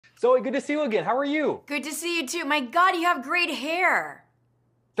Zoe, good to see you again. How are you? Good to see you too. My God, you have great hair.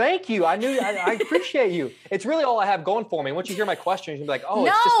 Thank you. I appreciate you. It's really all I have going for me. Once you hear my questions, you'll be like, oh,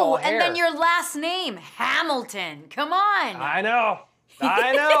 it's just all hair. And then your last name, Hamilton. Come on. I know.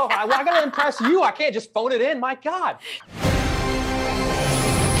 I gotta impress you. I can't just phone it in. My God.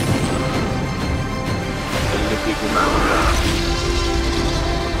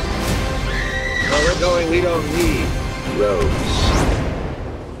 Where we're going, we don't need roads.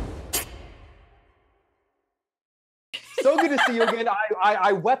 So good to see you again.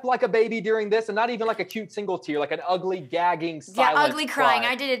 I wept like a baby during this, and not even like a cute single tear, like an ugly, gagging, silent ugly crying.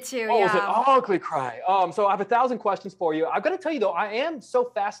 cry. I did it too. Oh, yeah. it was an ugly cry. So I have 1,000 questions for you. I've got to tell you though, I am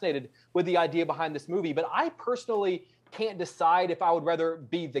so fascinated with the idea behind this movie, but I personally can't decide if I would rather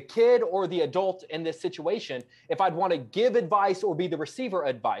be the kid or the adult in this situation, if I'd want to give advice or be the receiver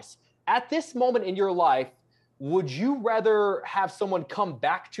advice. At this moment in your life, would you rather have someone come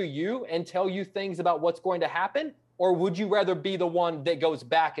back to you and tell you things about what's going to happen? Or would you rather be the one that goes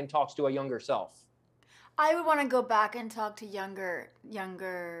back and talks to a younger self? I would want to go back and talk to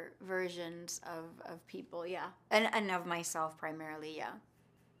younger versions of people, yeah. And of myself primarily, yeah.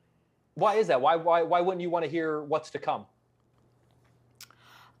 Why is that? Why wouldn't you want to hear what's to come?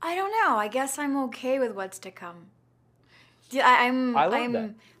 I don't know. I guess I'm okay with what's to come. I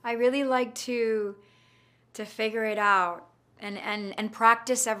really like to figure it out and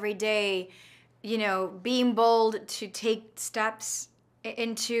practice every day. You know, being bold to take steps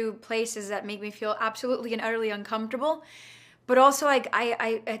into places that make me feel absolutely and utterly uncomfortable, but also like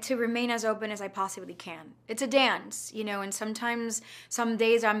I to remain as open as I possibly can. It's a dance, you know, and sometimes some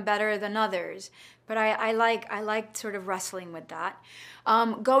days I'm better than others, but I like sort of wrestling with that.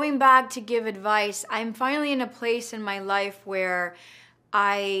 Going back to give advice, I'm finally in a place in my life where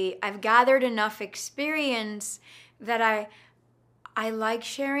I've gathered enough experience that I like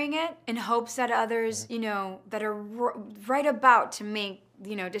sharing it in hopes that others, you know, that are right about to make,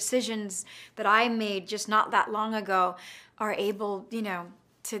 you know, decisions that I made just not that long ago are able, you know,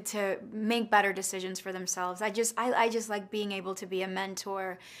 to make better decisions for themselves. I just like being able to be a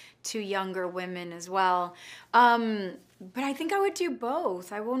mentor to younger women as well. But I think I would do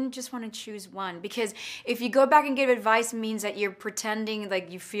both. I wouldn't just want to choose one, because if you go back and give advice, it means that you're pretending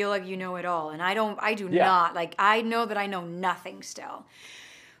like you feel like you know it all. And I do not. Like, I know that I know nothing still.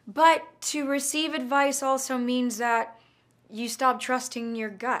 But to receive advice also means that you stop trusting your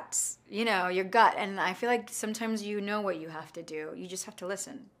guts, you know, your gut. And I feel like sometimes you know what you have to do. You just have to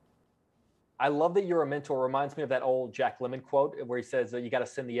listen. I love that you're a mentor. It reminds me of that old Jack Lemmon quote where he says that you got to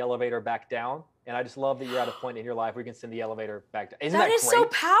send the elevator back down. And I just love that you're at a point in your life where you can send the elevator back down. Isn't that is great? So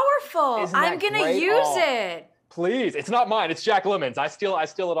powerful. I'm going to use it. Please. It's not mine. It's Jack Lemmon's. I steal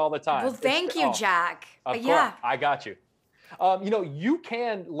it all the time. Well, thank you, Jack. Of course. I got you. You know, you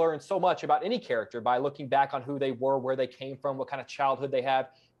can learn so much about any character by looking back on who they were, where they came from, what kind of childhood they have.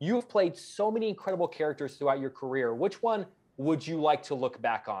 You've played so many incredible characters throughout your career. Which one would you like to look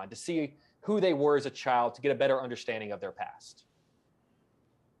back on to see who they were as a child, to get a better understanding of their past?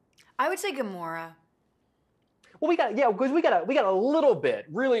 I would say Gamora. Well, because we got a little bit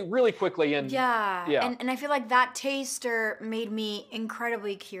really quickly, and and I feel like that taster made me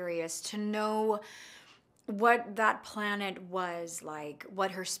incredibly curious to know what that planet was like,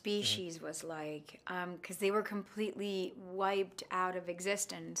 what her species was like, because they were completely wiped out of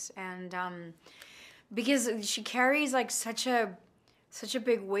existence, and because she carries like such a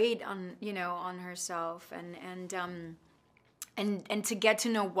big weight on, you know, on herself, and to get to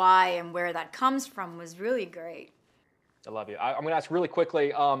know why and where that comes from was really great. I love you. I'm going to ask really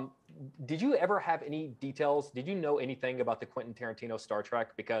quickly, did you ever have any details? Did you know anything about the Quentin Tarantino Star Trek?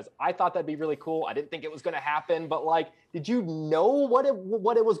 Because I thought that'd be really cool. I didn't think it was going to happen, but like, did you know what it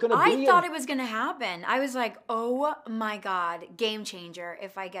was going to be? I thought it was going to happen. I was like, oh my God, game changer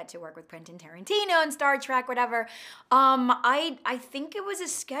if I get to work with Quentin Tarantino and Star Trek, whatever. I think it was a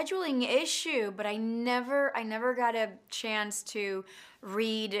scheduling issue, but I never got a chance to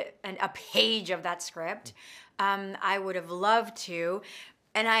read a page of that script. I would have loved to.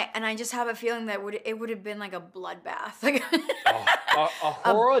 And I just have a feeling that it would have been like a bloodbath, like a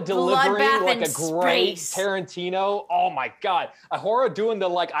horror delivering like a great Tarantino. Oh my God, a horror doing the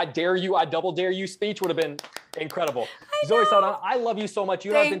like I dare you, I double dare you speech would have been incredible. Zoe Saldana, I love you so much.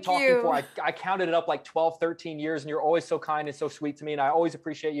 You and I have been talking for I counted it up like 12, 13 years, and you're always so kind and so sweet to me, and I always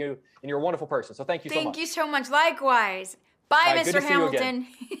appreciate you, and you're a wonderful person. So thank you so much. Thank you so much. Likewise. Bye, Mr. Hamilton.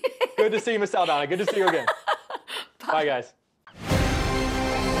 Good to see you, Miss Saldana. Good to see you again. Bye, guys.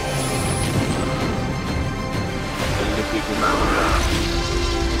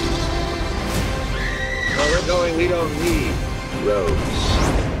 Where we're going, we don't need roads.